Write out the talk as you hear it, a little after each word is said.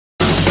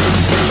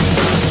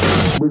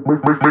Make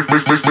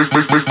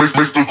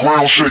the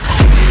ground shake.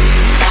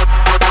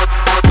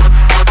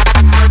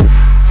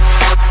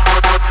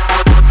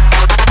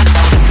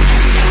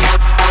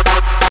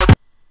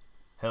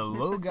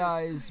 Hello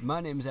guys,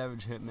 my name is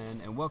Average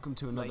Hitman and welcome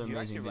to another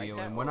amazing video,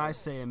 and when I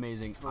say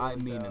amazing, I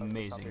mean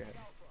amazing.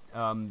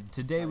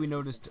 Today we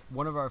noticed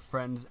one of our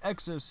friends'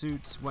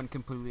 exosuits went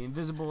completely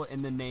invisible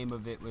and the name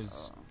of it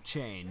was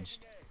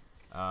changed.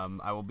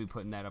 I will be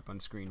putting that up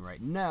on screen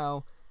right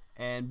now,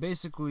 and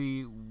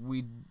basically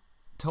we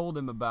told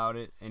him about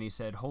it and he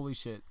said holy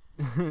shit.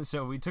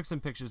 So we took some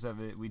pictures of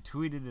it, we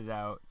tweeted it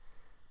out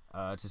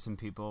to some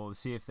people to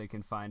see if they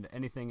can find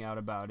anything out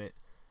about it.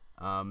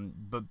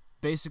 But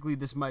basically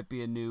this might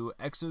be a new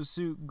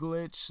exosuit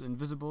glitch,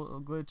 invisible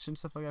glitch and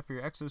stuff like that for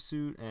your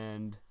exosuit,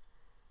 and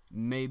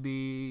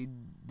maybe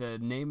the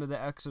name of the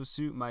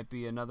exosuit might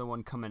be another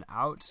one coming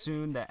out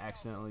soon that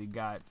accidentally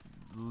got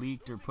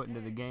leaked or put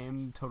into the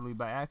game totally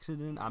by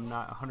accident. I'm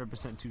not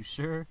 100% too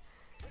sure,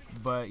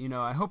 but you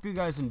know, I hope you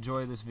guys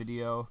enjoy this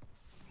video,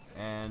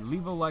 and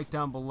leave a like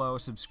down below,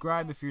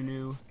 subscribe if you're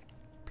new.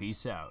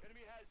 Peace out.